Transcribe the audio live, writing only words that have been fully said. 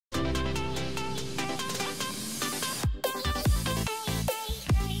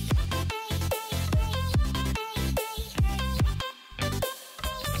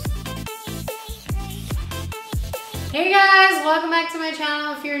Hey guys, welcome back to my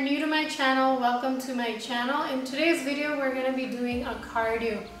channel. If you're new to my channel, welcome to my channel. In today's video, we're going to be doing a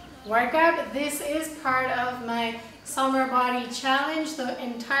cardio workout. This is part of my summer body challenge. The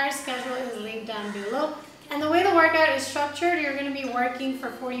entire schedule is linked down below. And the way the workout is structured, you're going to be working for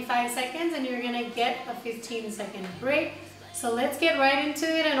 45 seconds and you're going to get a 15-second break. So let's get right into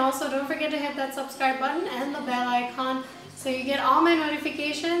it. And also don't forget to hit that subscribe button and the bell icon so you get all my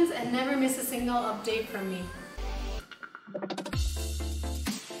notifications and never miss a single update from me.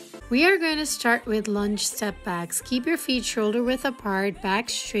 We are going to start with lunge step backs. Keep your feet shoulder width apart, back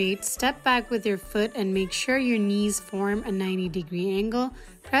straight. Step back with your foot and make sure your knees form a 90-degree angle.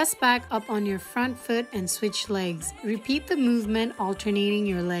 Press back up on your front foot and switch legs. Repeat the movement, alternating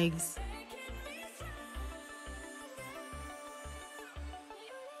your legs.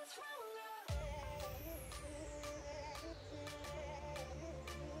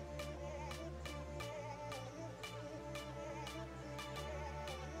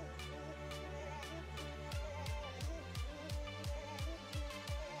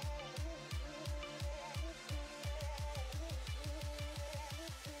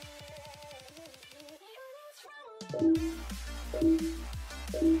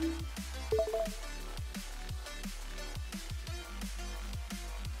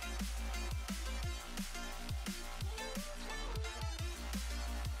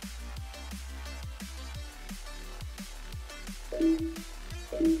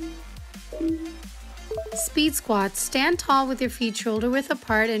 Speed squats. Stand tall with your feet shoulder width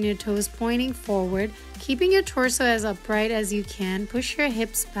apart and your toes pointing forward, keeping your torso as upright as you can. Push your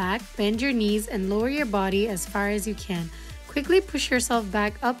hips back, bend your knees, and lower your body as far as you can. Quickly push yourself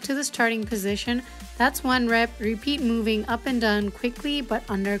back up to the starting position. That's one rep. Repeat moving up and down quickly but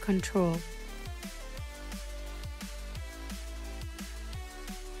under control.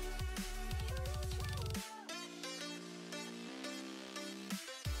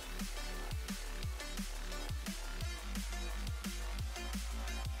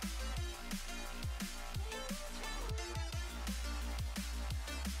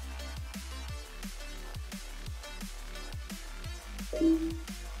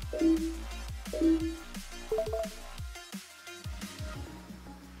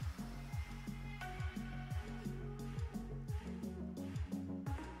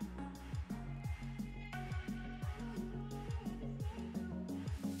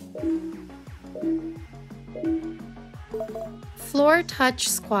 Floor touch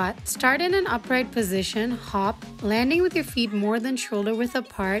squat. Start in an upright position, hop, landing with your feet more than shoulder width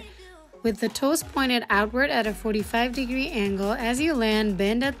apart, with the toes pointed outward at a 45-degree angle. As you land,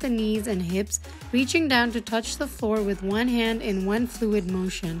 bend at the knees and hips, reaching down to touch the floor with one hand in one fluid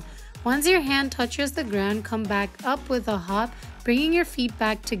motion. Once your hand touches the ground, come back up with a hop, bringing your feet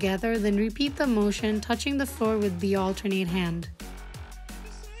back together, then repeat the motion, touching the floor with the alternate hand.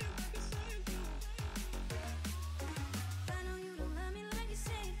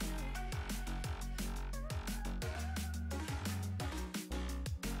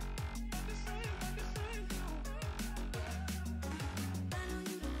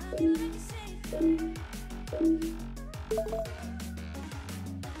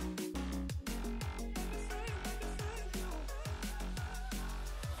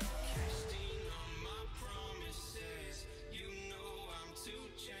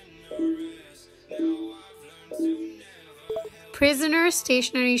 Prisoner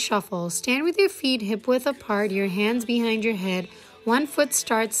stationary shuffle. Stand with your feet hip width apart, your hands behind your head. One foot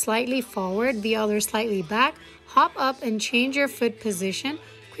starts slightly forward, the other slightly back. Hop up and change your foot position.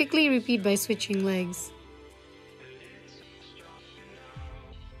 Quickly repeat by switching legs.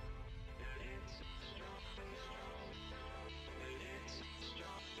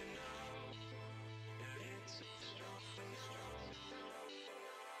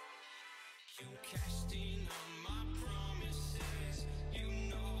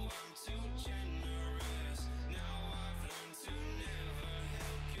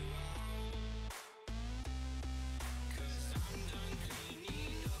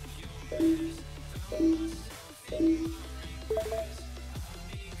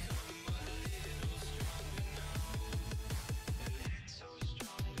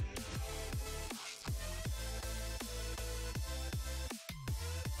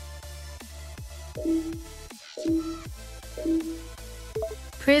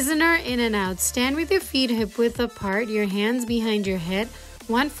 Prisoner in and out. Stand with your feet hip width apart, your hands behind your head.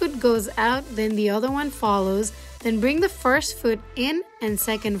 One foot goes out, then the other one follows. Then bring the first foot in and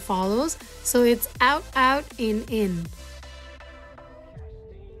second follows. So it's out, out, in.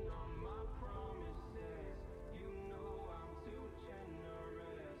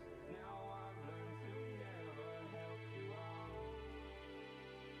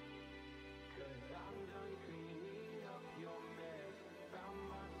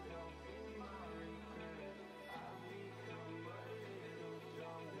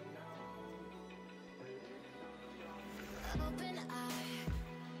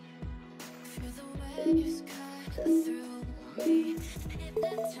 waves cut through me,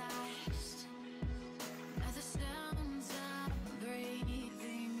 hypnotized by the sounds I'm breathing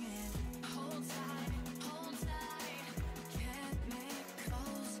in. Hold tight, can't make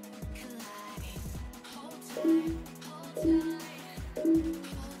close collide. Hold tight, hold tight.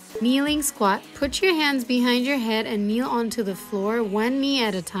 Kneeling squat. Put your hands behind your head and kneel onto the floor, one knee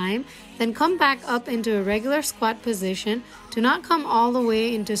at a time. Then come back up into a regular squat position. Do not come all the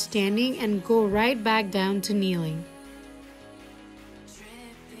way into standing and go right back down to kneeling.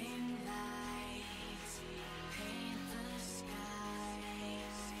 Dripping lights paint the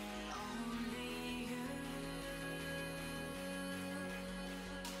skies. Only you can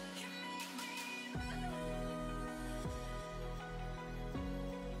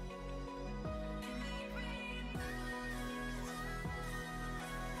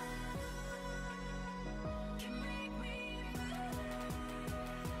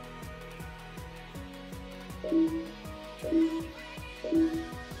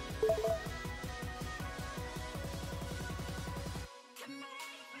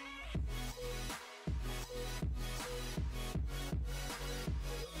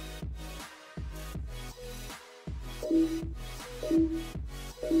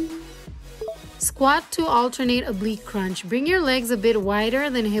make me move. Squat to alternate oblique crunch. Bring your legs a bit wider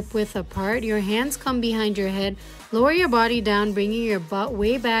than hip width apart. Your hands come behind your head. Lower your body down, bringing your butt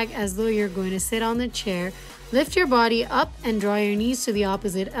way back as though you're going to sit on the chair. Lift your body up and draw your knees to the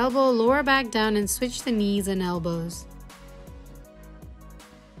opposite elbow. Lower back down and switch the knees and elbows.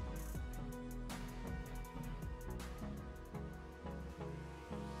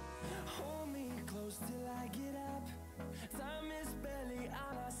 Hold me close till I get up. Time is barely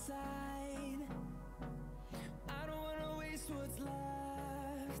on our side. I don't wanna waste what's left.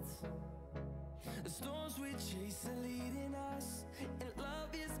 The storms we chase are leading us, and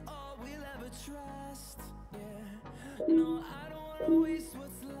love is all we'll ever trust. Yeah, no, I don't wanna waste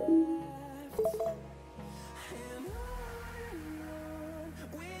what's left. And on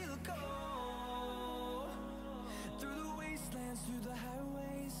we'll go, through the wastelands, through the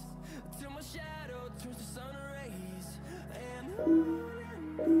highways, till my shadow turns to sun rays. And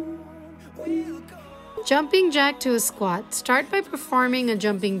on we'll go. Jumping jack to a squat. Start by performing a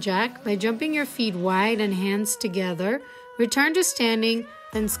jumping jack by jumping your feet wide and hands together. Return to standing,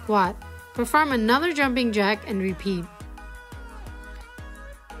 then squat. Perform another jumping jack and repeat.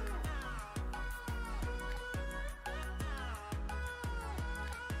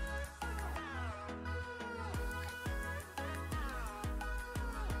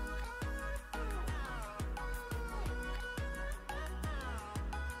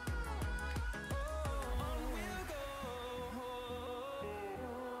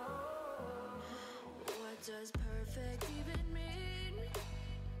 What does perfect even mean?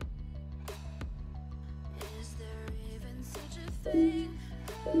 Is there even such a thing?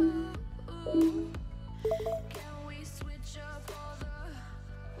 Ooh. Can we switch up all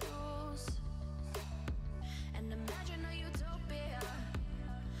the rules and imagine a utopia?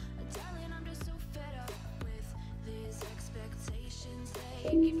 Darling, I'm just so fed up with these expectations.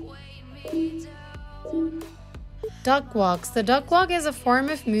 They keep weighing me down. Duck walks. The duck walk is a form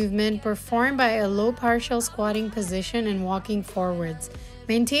of movement performed by a low partial squatting position and walking forwards,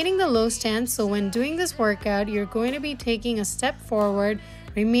 maintaining the low stance. So when doing this workout, you're going to be taking a step forward,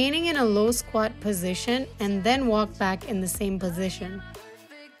 remaining in a low squat position, and then walk back in the same position.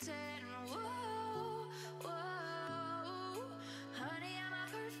 Perfect 10, whoa, whoa. Honey, I'm a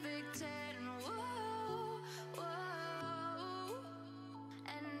perfect 10, whoa, whoa.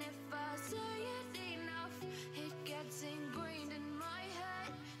 And if I say it enough, it gets ingrained in my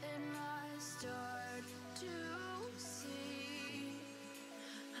head, and I start to see.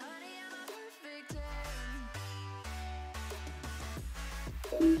 Honey, I'm a perfect 10.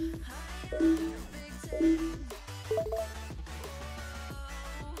 Honey, I'm a perfect 10.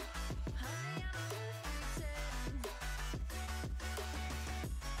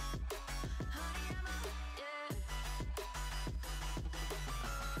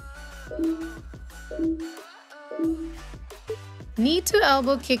 Knee to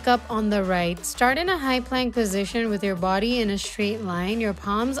elbow kick up on the right. Start in a high plank position with your body in a straight line, your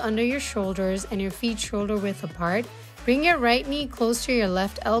palms under your shoulders and your feet shoulder width apart. Bring your right knee close to your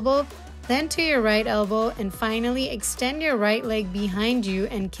left elbow, then to your right elbow, and finally extend your right leg behind you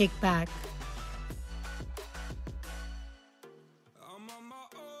and kick back. I'm on my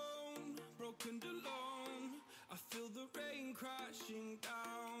own, broken alone. I feel the rain crashing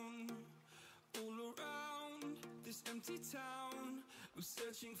down all around this empty town. I'm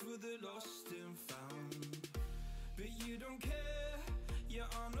searching for the lost and found, but you don't care, you're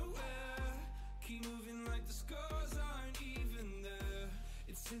unaware. Keep moving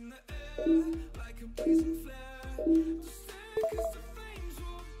like a blazing flare. Just stay 'cause the flames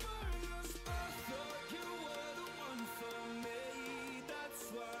will burn us. I thought you were the one for me. That's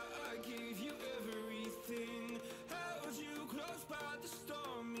why I gave you everything. Held you close by the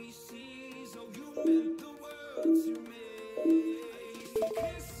stormy seas. Oh, you meant the world to me.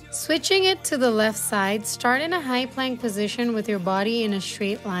 Switching it to the left side, start in a high plank position with your body in a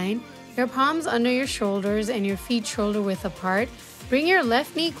straight line, your palms under your shoulders and your feet shoulder width apart. Bring your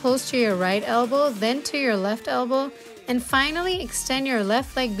left knee close to your right elbow, then to your left elbow, and finally extend your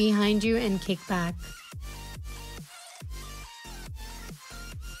left leg behind you and kick back.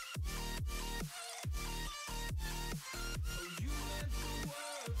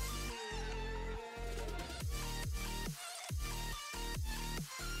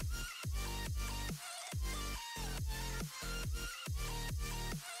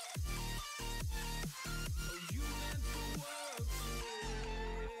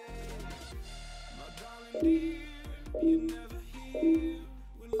 Dear, you never hear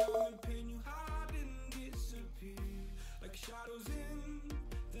when I'm in pain, you hide and disappear like shadows in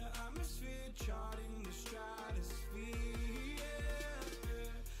the atmosphere, charting the stratosphere.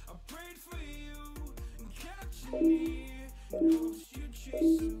 Yeah. I prayed for you and kept you near in hopes you'd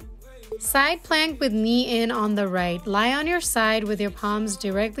chase away. Side plank with knee in on the right. Lie on your side with your palms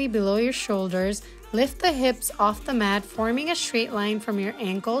directly below your shoulders. Lift the hips off the mat, forming a straight line from your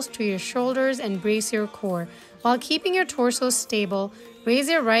ankles to your shoulders and brace your core. While keeping your torso stable, raise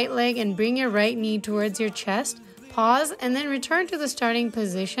your right leg and bring your right knee towards your chest. Pause and then return to the starting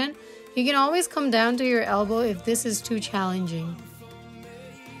position. You can always come down to your elbow if this is too challenging.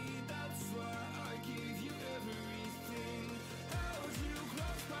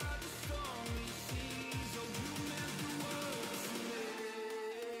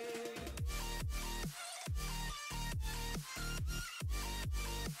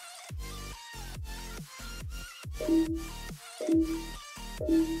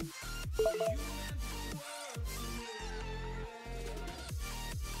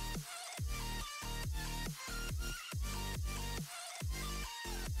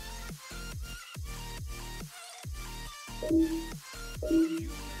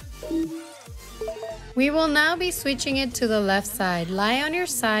 We will now be switching it to the left side. Lie on your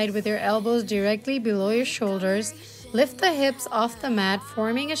side with your elbows directly below your shoulders. Lift the hips off the mat,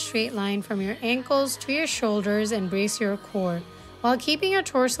 forming a straight line from your ankles to your shoulders and brace your core. While keeping your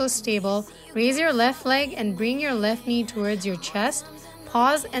torso stable, raise your left leg and bring your left knee towards your chest.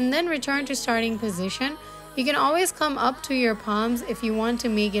 Pause and then return to starting position. You can always come up to your palms if you want to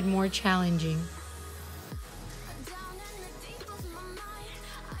make it more challenging.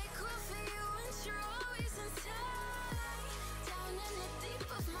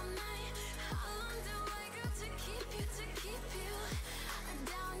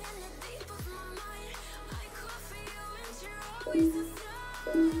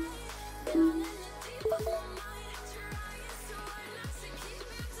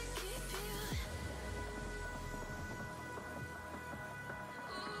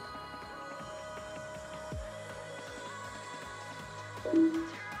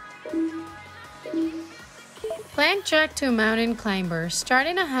 Plank jack to mountain climber. Start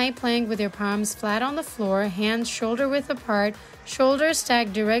in a high plank with your palms flat on the floor, hands shoulder width apart, shoulders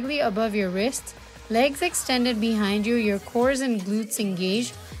stacked directly above your wrists, legs extended behind you, your cores and glutes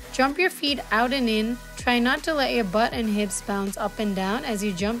engaged. Jump your feet out and in. Try not to let your butt and hips bounce up and down as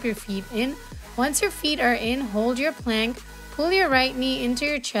you jump your feet in. Once your feet are in, hold your plank. Pull your right knee into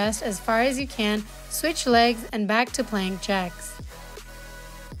your chest as far as you can. Switch legs and back to plank jacks.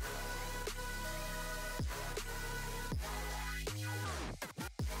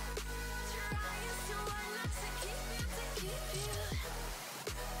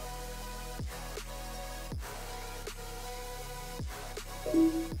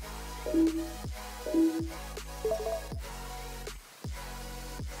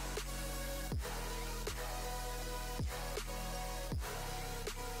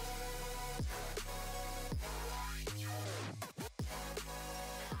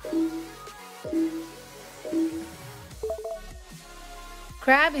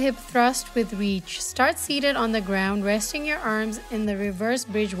 Crab hip thrust with reach. Start seated on the ground, resting your arms in the reverse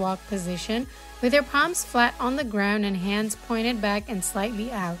bridge walk position with your palms flat on the ground and hands pointed back and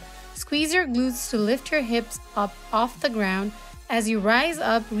slightly out. Squeeze your glutes to lift your hips up off the ground. As you rise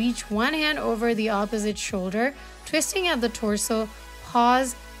up, reach one hand over the opposite shoulder, twisting at the torso.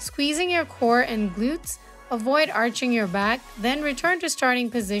 Pause, squeezing your core and glutes. Avoid arching your back, then return to starting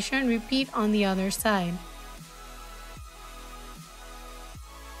position. Repeat on the other side.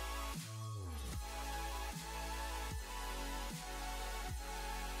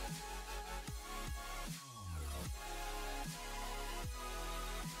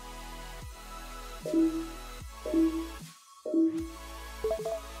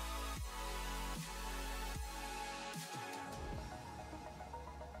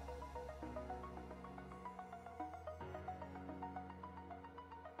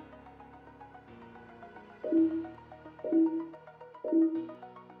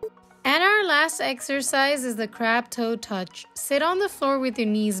 last exercise is the crab toe touch. Sit on the floor with your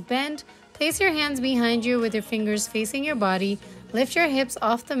knees bent. Place your hands behind you with your fingers facing your body. Lift your hips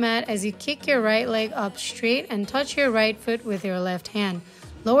off the mat as you kick your right leg up straight and touch your right foot with your left hand.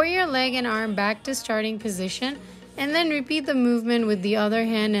 Lower your leg and arm back to starting position and then repeat the movement with the other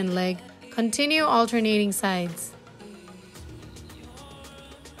hand and leg. Continue alternating sides.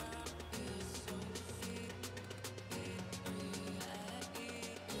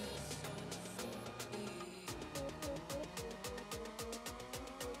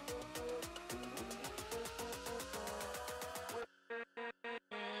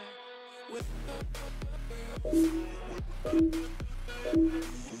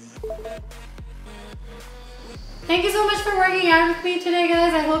 Thank you so much for working out with me today,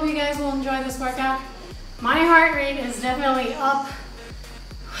 guys. I hope you guys will enjoy this workout. My heart rate is definitely up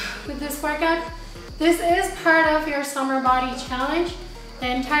with this workout. This is part of your summer body challenge. The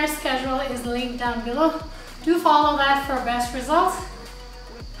entire schedule is linked down below. Do follow that for best results.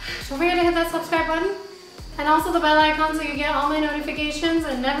 Don't forget to hit that subscribe button and also the bell icon so you get all my notifications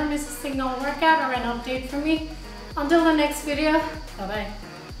and never miss a single workout or an update from me. Until the next video, bye-bye.